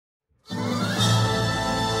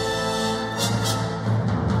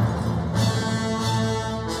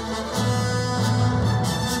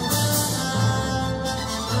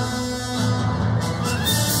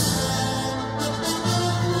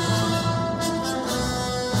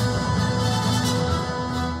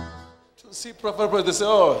see prophet, they say,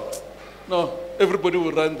 oh, no, everybody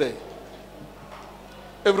will run there.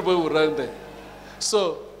 Everybody will run there.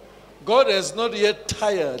 So, God has not yet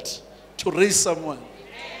tired to raise someone.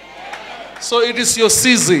 So it is your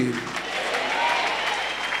season.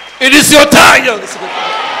 It is your time.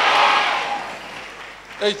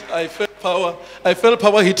 I felt power. I felt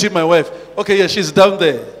power hitting my wife. Okay, yeah, she's down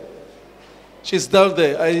there. She's down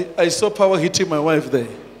there. I saw power hitting my wife there.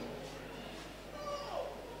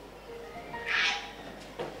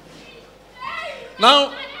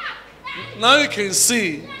 Now you can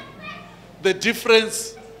see the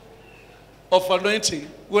difference of anointing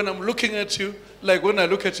when I'm looking at you, like when I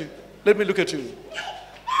look at you. Let me look at you.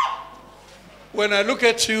 When I look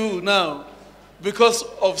at you now, because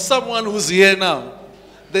of someone who's here now,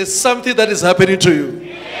 there's something that is happening to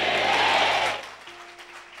you.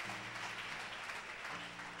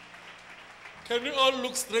 Can you all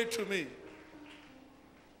look straight to me?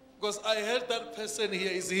 Because I heard that person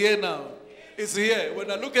here is here now. It's here. When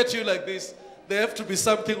I look at you like this, there have to be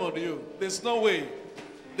something on you. There's no way.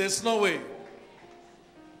 There's no way.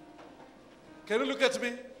 Can you look at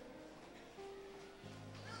me?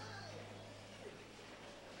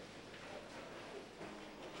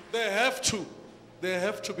 There have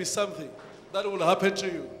to be something that will happen to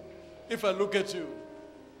you. If I look at you,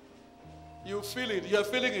 you feel it. You are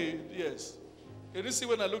feeling it, yes. Can you see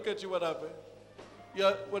when I look at you what happened?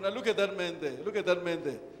 When I look at that man there, look at that man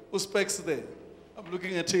there, whose specs there. I'm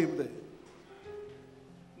looking at him there.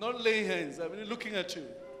 Not laying hands, I mean looking at you.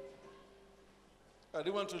 I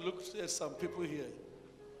didn't want to look at some people here.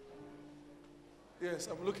 Yes,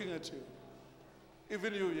 I'm looking at you.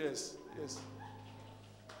 Even you, yes, yes.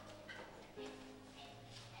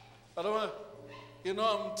 I don't want,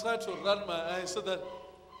 I'm trying to run my eyes so that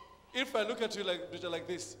if I look at you like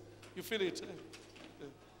this, you feel it.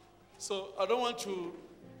 So I don't want to,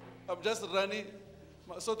 I'm just running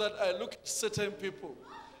so that I look at certain people.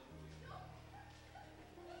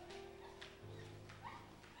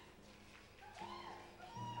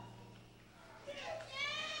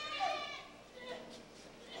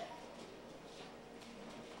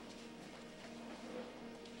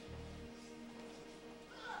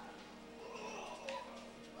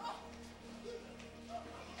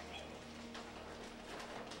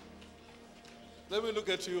 Let me look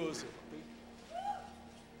at you also.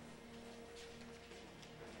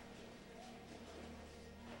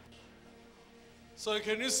 So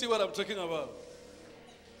can you see what I'm talking about?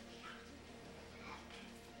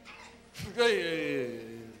 Yeah.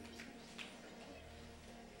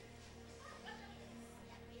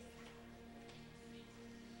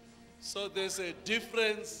 So there's a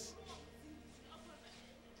difference.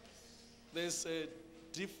 There's a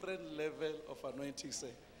different level of anointing. Say,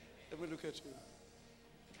 let me look at you.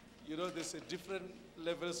 There's a different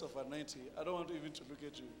levels of anointing. I don't want even to look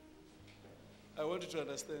at you. I want you to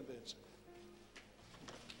understand that.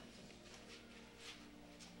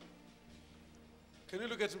 Can you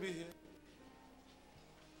look at me here?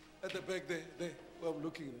 At the back there, where I'm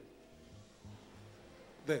looking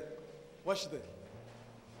there. Watch there.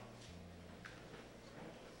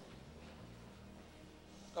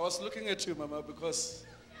 I was looking at you, Mama, because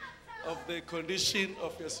of the condition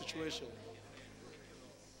of your situation.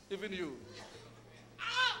 Even you.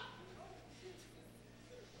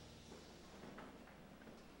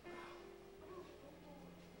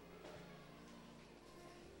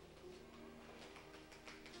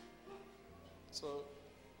 So,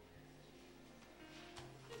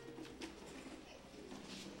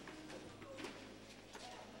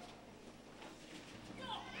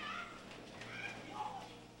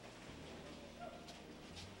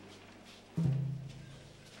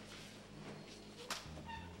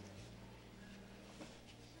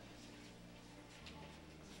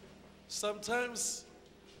 sometimes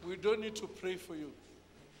we don't need to pray for you.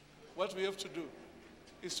 What we have to do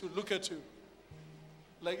is to look at you.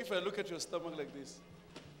 Like if I look at your stomach like this,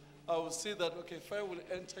 I will see that, okay, fire will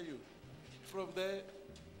enter you. From there,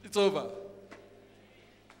 it's over.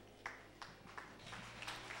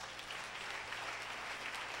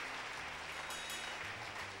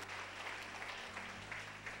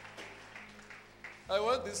 I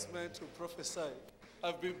want this man to prophesy.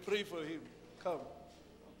 I've been praying for him. Come.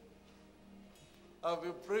 I've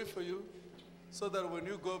been praying for you so that when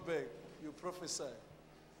you go back, you prophesy.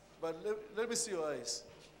 But let me see your eyes.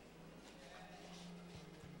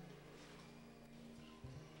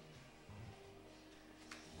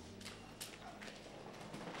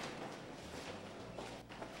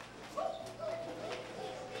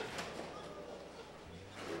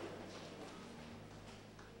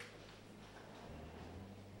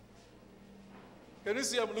 Can you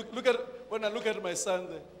see? Look at When I look at my son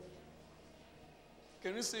there,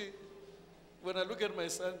 can you see? When I look at my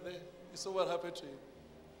son there, you saw what happened to him.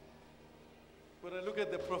 When I look at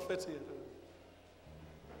the prophet here,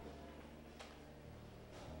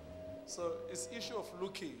 so it's issue of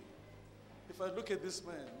looking. If I look at this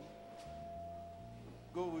man,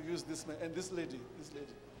 God will use this man and this lady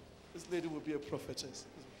will be a prophetess.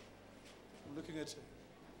 I'm looking at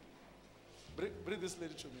her. Bring this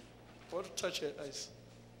lady to me. I want to touch her eyes.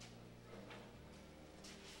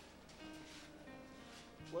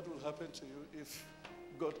 What will happen to you if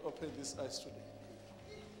God opened these eyes today?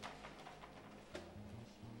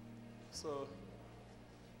 So,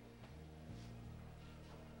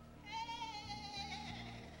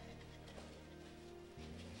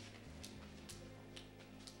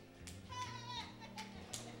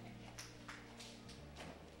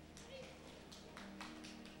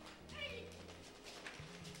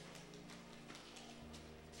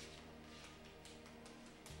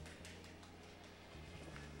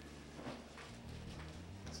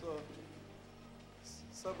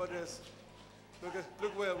 somebody else.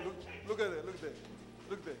 Look where I'm looking. Look at there. Look there.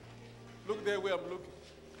 Look there. Look there where I'm looking.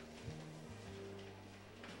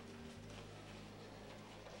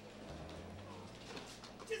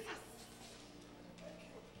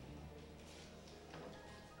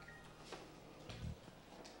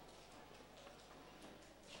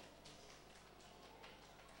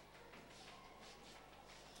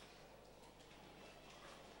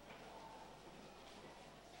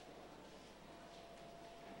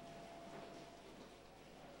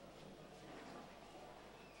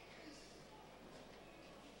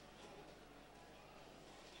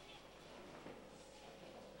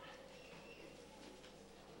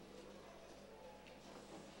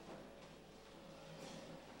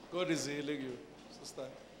 God is healing you, sister.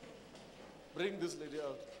 Bring this lady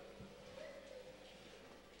out.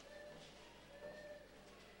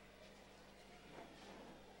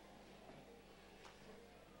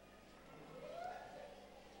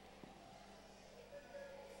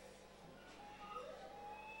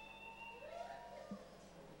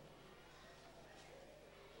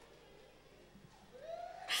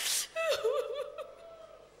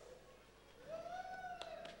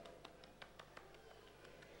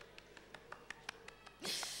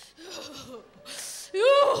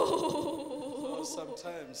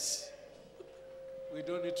 Sometimes we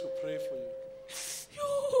don't need to pray for you.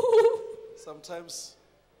 Sometimes,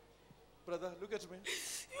 brother, look at me.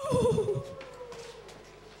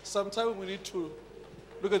 Sometimes we need to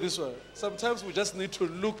look at this one. Sometimes we just need to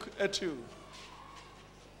look at you.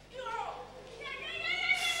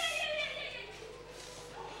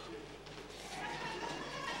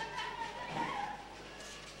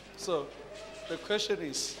 So the question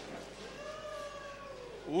is,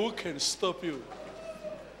 who can stop you?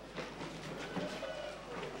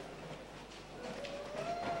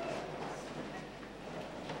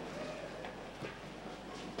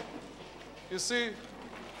 You see,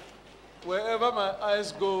 wherever my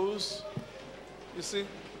eyes goes, you see,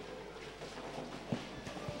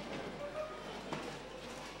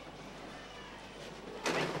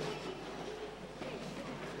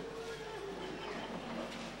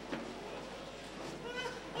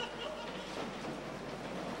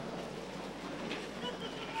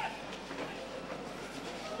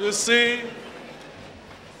 you see,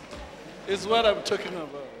 it's what I'm talking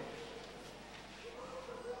about.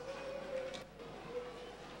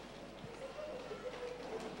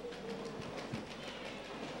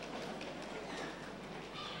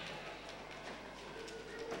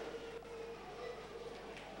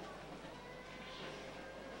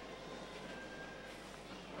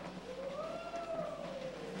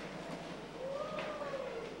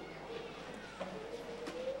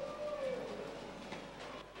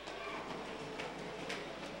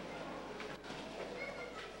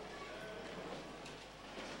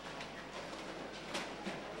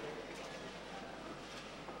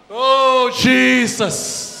 Oh,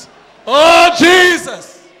 Jesus. Oh, Jesus.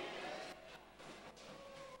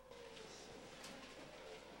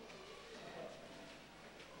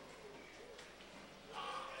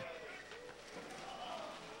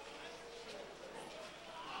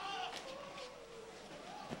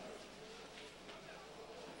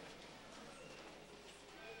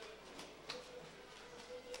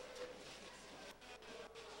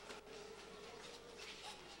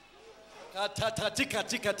 Tika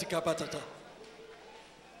tika tika patata.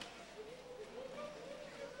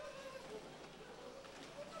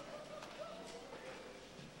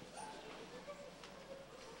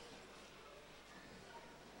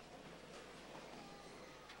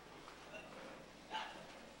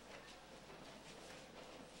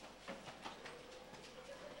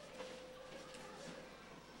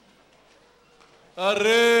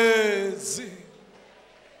 Arezi.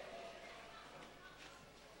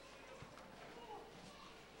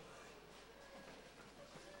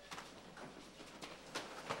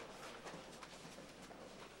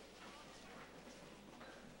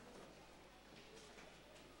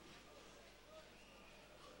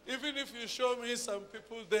 Even if you show me some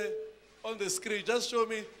people there on the screen, just show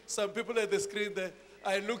me some people at the screen there.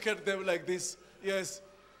 I look at them like this. Yes.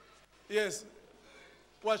 Yes.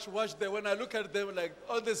 Watch there. When I look at them like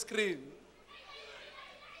on the screen,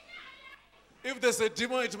 if there's a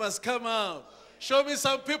demon, it must come out. Show me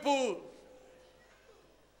some people.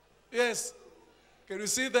 Yes. Can you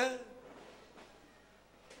see that?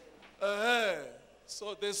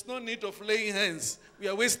 So there's no need of laying hands. We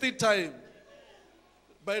are wasting time.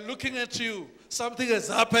 By looking at you, something has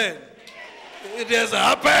happened. It has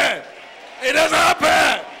happened. It has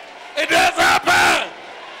happened. It has happened.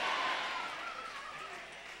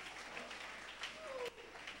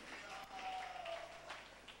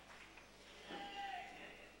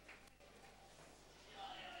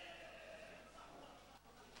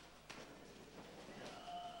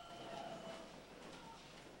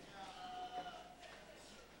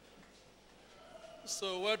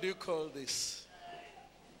 So what do you call this?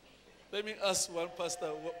 Let me ask one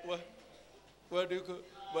pastor, what do you call,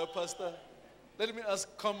 well, pastor? Let me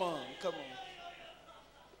ask, come on.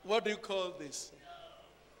 What do you call this?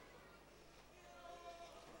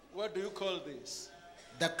 What do you call this?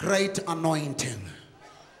 The great anointing.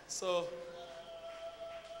 So,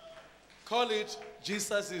 call it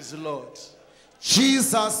Jesus is Lord.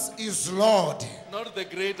 Jesus is Lord. Not the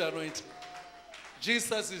great anointing.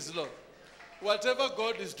 Jesus is Lord. Whatever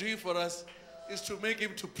God is doing for us is to make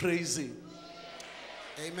him to praise him.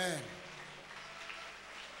 Amen.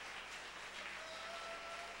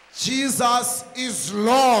 Jesus is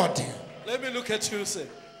Lord. Let me look at you, say.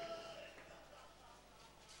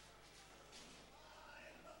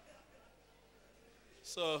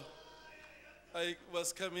 So, I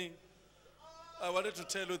was coming. I wanted to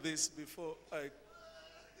tell you this before I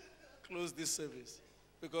close this service.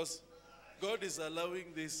 Because God is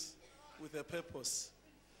allowing this with a purpose.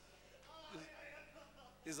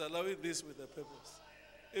 He's allowing this with a purpose.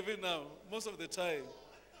 Even now, most of the time,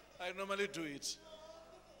 I normally do it.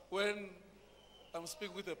 When I'm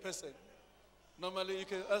speaking with a person, normally you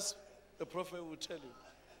can ask the prophet who will tell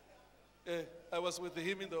you. I was with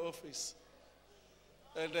him in the office.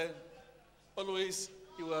 And then always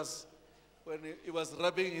when he was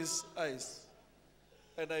rubbing his eyes.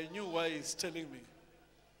 And I knew why he's telling me.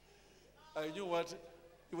 I knew what,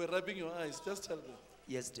 you were rubbing your eyes. Just tell me.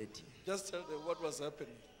 Yes, Daddy. Just tell them what was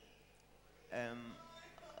happening.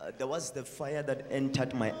 There was the fire that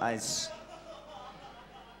entered my eyes.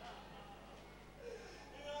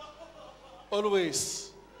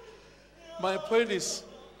 Always. My point is,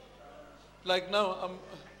 like now,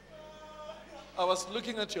 I was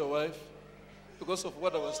looking at your wife because of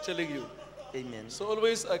what I was telling you. Amen. So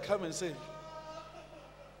always I come and say,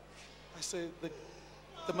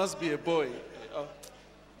 there must be a boy.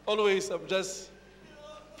 Always I'm just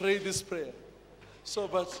praying this prayer. So,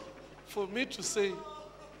 but for me to say,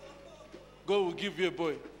 God will give you a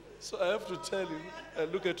boy. So I have to tell you, I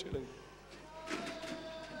look at you like,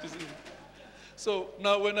 you see? So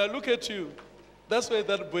now when I look at you, that's where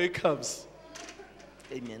that boy comes.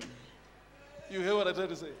 Amen. You hear what I try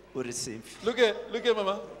to say? We receive. Look at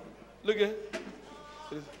Mama. Look at.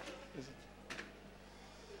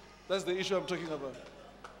 That's the issue I'm talking about.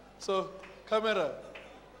 So, camera.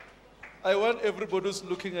 I want everybody who's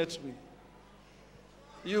looking at me.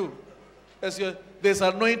 You, there's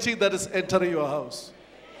anointing that is entering your house.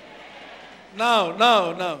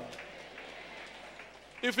 Now.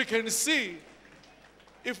 If you can see,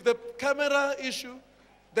 if the camera issue,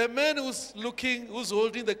 the man who's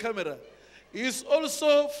holding the camera, is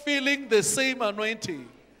also feeling the same anointing.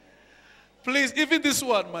 Please, even this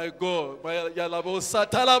one, my God, my Yalabo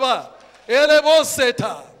Satalaba, Elebo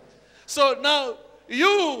Seta. So now,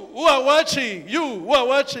 you who are watching,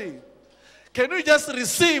 can you just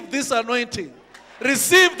receive this anointing?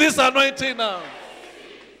 Receive this anointing now.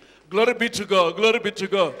 Glory be to God, glory be to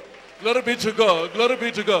God, glory be to God, glory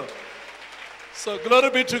be to God. So glory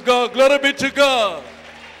be to God, glory be to God,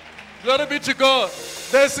 glory be to God.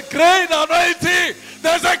 There's a great anointing.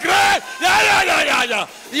 There's a great,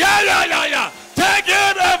 yeah. Take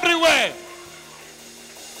it everywhere.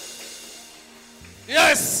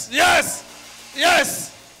 Yes.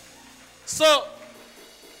 So,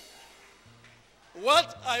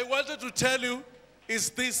 what I wanted to tell you is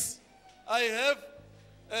this. I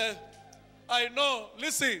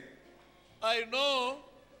know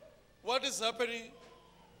what is happening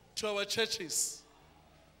to our churches.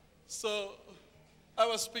 So I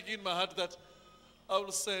was speaking in my heart that I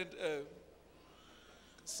will send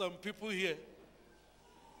some people here.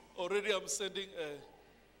 Already I'm sending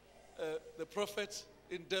the prophet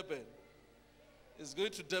in Durban. He's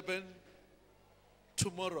going to Durban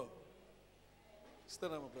tomorrow.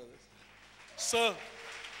 Stand up, my brothers. So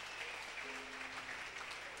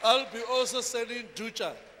I'll be also sending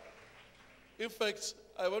Ducha. In fact,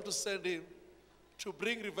 I want to send him to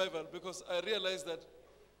bring revival because I realize that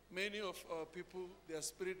many of our people, their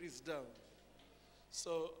spirit is down.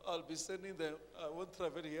 So I'll be sending them. I won't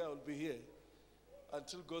travel here, I'll be here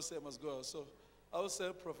until God says I must go out. So I'll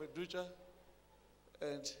send Prophet Ducha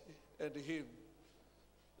and him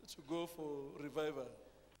to go for revival.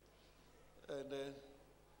 And then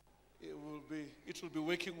it will be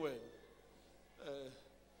working well.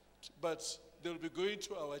 But they'll be going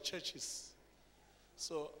to our churches.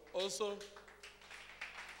 So also,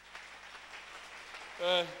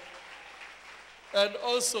 and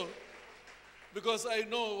also, because I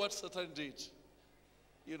know what Satan did.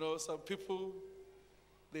 You know, some people,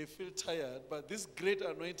 they feel tired, but this great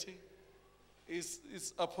anointing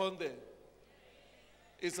is upon them.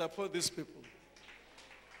 It's upon these people.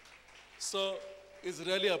 So it's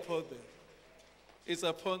really upon them. It's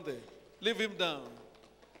upon them. Leave him down.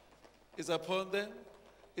 It's upon them.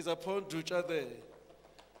 It's upon Ducha there.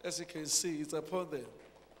 As you can see, it's upon them.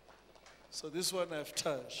 So this one I've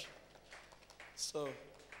touched. So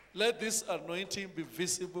let this anointing be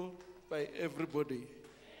visible by everybody.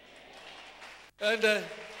 And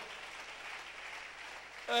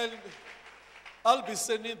I'll be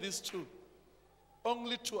sending this too,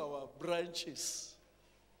 only to our branches.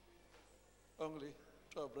 Only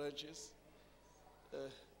to our branches.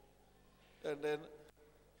 And then,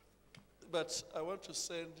 but I want to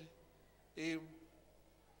send him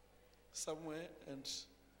somewhere, and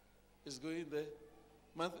he's going there.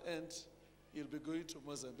 Month end, he'll be going to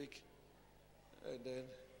Mozambique. And then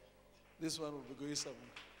this one will be going somewhere.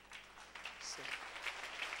 So.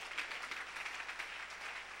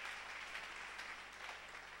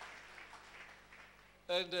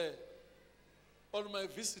 And on my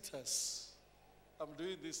visitors, I'm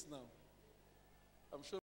doing this now. I'm sure